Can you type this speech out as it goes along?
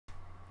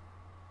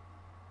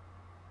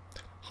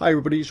Hi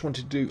everybody, just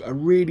wanted to do a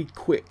really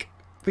quick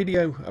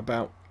video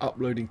about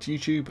uploading to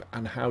YouTube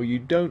and how you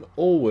don't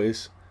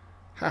always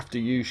have to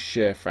use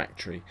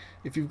Sharefactory.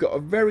 If you've got a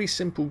very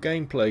simple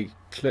gameplay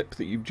clip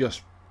that you've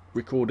just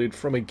recorded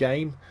from a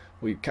game,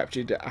 or you've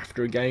captured it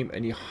after a game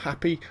and you're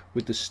happy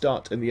with the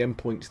start and the end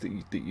points that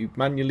you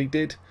manually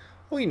did,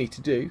 all you need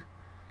to do,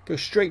 go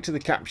straight to the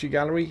capture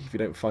gallery. If you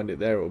don't find it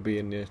there, it will be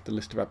in the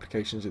list of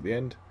applications at the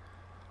end.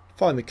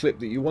 Find the clip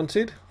that you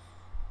wanted,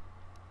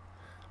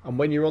 and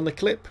when you're on the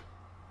clip,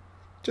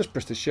 just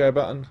press the share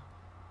button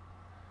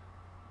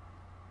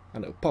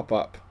and it'll pop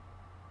up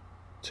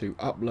to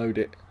upload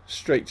it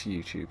straight to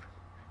YouTube.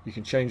 You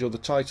can change all the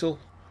title,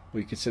 or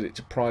you can set it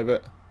to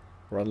private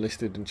or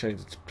unlisted and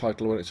change the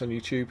title when it's on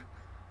YouTube.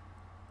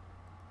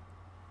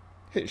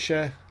 Hit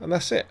share and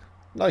that's it.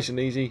 Nice and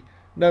easy,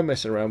 no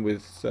messing around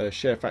with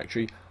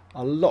Sharefactory.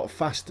 A lot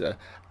faster,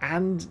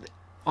 and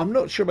I'm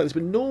not sure about this,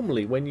 but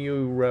normally when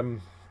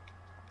you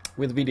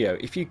with video,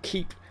 if you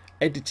keep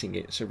editing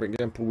it, so for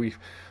example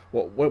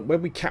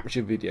when we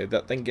capture video,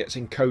 that then gets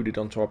encoded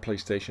onto our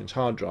PlayStation's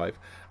hard drive,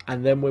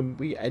 and then when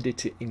we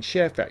edit it in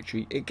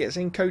Sharefactory it gets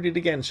encoded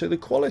again, so the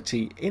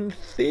quality in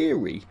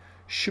theory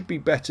should be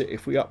better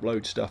if we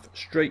upload stuff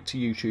straight to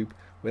YouTube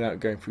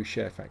without going through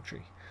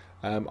Sharefactory.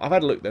 I've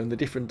had a look though and the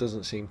difference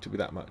doesn't seem to be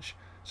that much.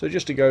 So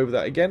just to go over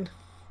that again,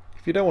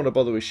 if you don't want to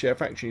bother with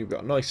Sharefactory, you've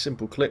got a nice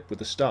simple clip with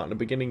the start and the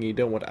beginning, and you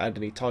don't want to add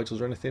any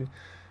titles or anything,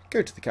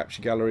 go to the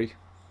capture gallery,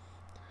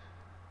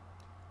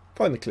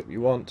 find the clip you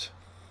want,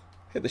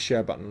 hit the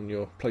share button on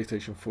your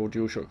PlayStation 4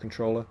 DualShock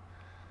controller,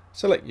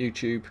 select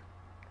YouTube,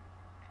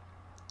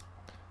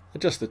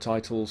 adjust the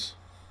titles,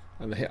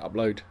 and then hit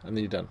upload, and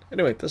then you're done.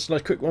 Anyway, that's a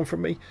nice quick one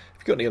from me. If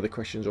you've got any other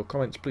questions or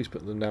comments, please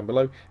put them down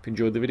below. If you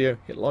enjoyed the video,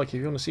 hit like. If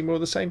you want to see more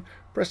of the same,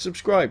 press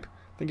subscribe.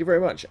 Thank you very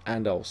much,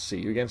 and I'll see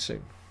you again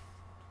soon.